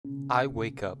I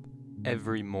wake up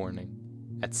every morning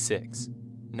at 7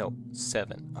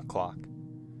 o'clock.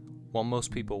 While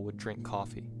most people would drink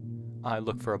coffee, I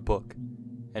look for a book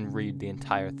and read the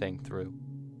entire thing through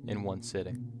in one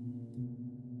sitting.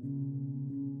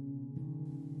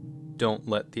 Don't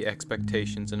let the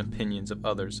expectations and opinions of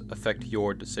others affect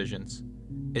your decisions.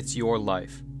 It's your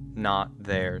life, not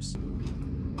theirs.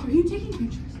 Are you taking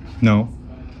pictures? No.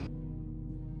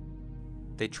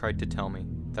 They tried to tell me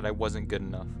that I wasn't good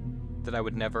enough, that I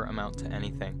would never amount to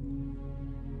anything.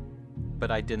 But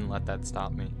I didn't let that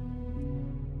stop me.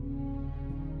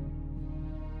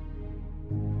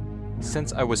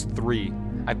 Since I was 3,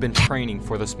 I've been training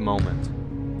for this moment.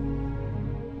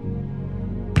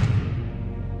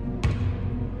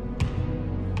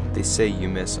 They say you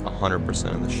miss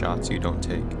 100% of the shots you don't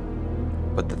take.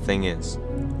 But the thing is,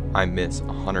 I miss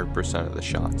 100% of the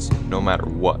shots, no matter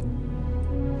what.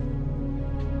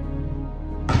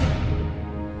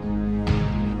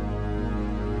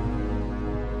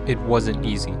 It wasn't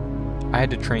easy. I had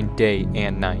to train day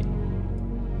and night.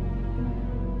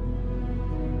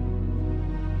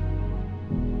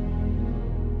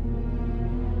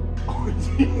 Oh,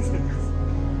 Jesus.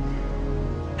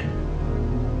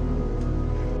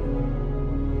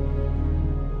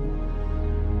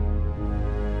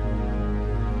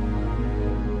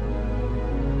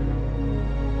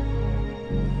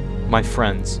 My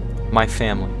friends, my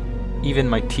family, even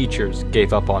my teachers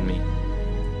gave up on me.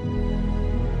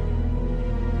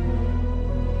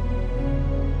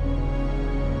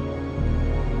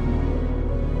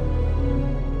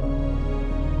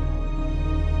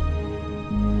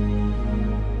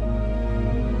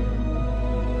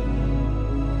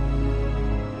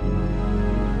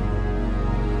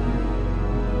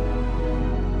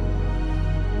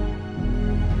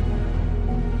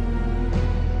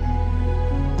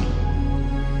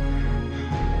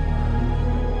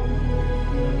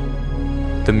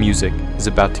 The music is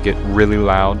about to get really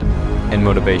loud and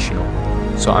motivational,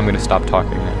 so I'm going to stop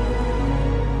talking now.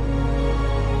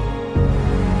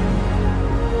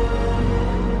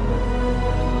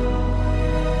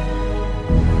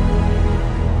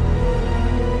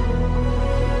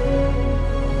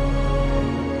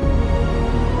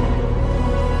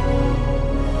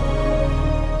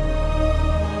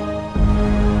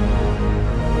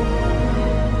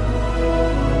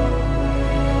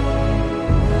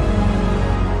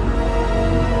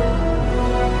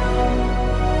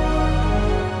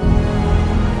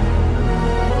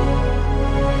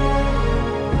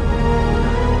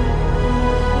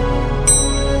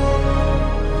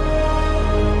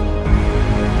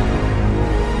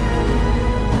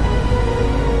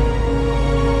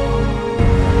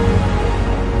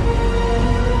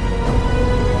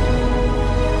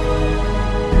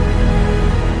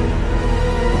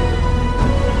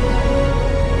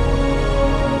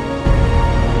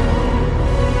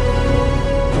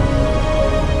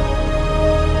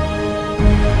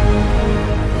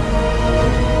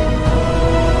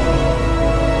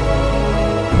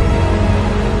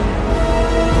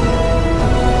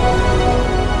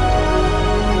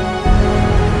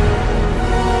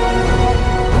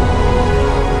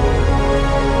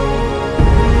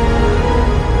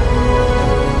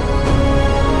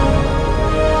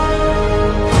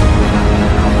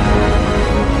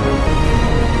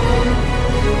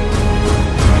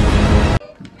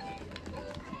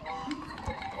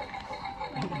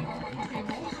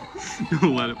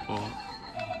 Let it fall.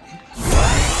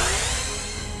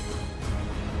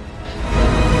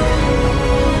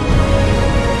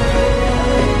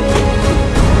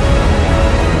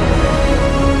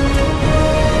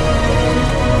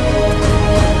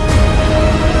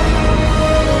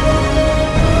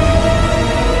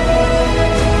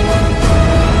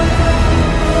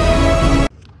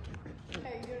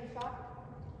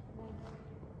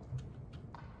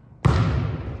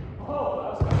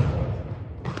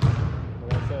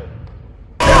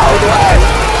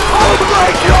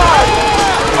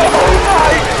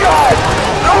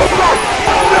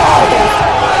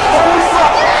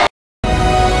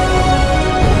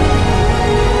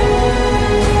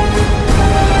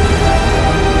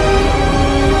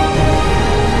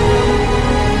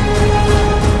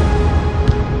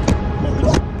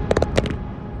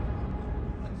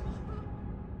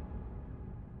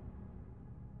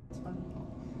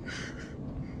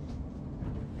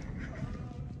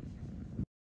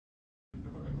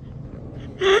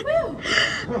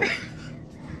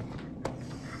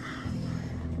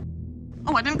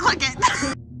 Oh, I didn't click it.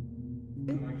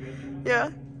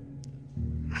 Yeah.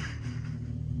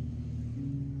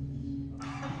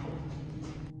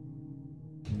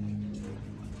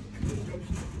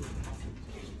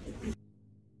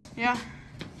 Yeah.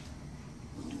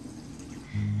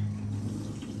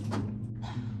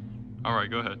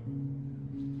 Alright, go ahead.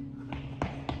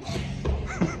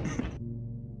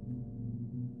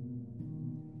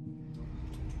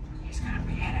 He's gonna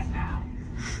be in it now.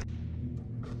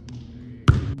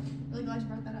 Really glad you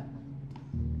brought that up.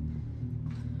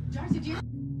 Josh, did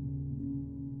you?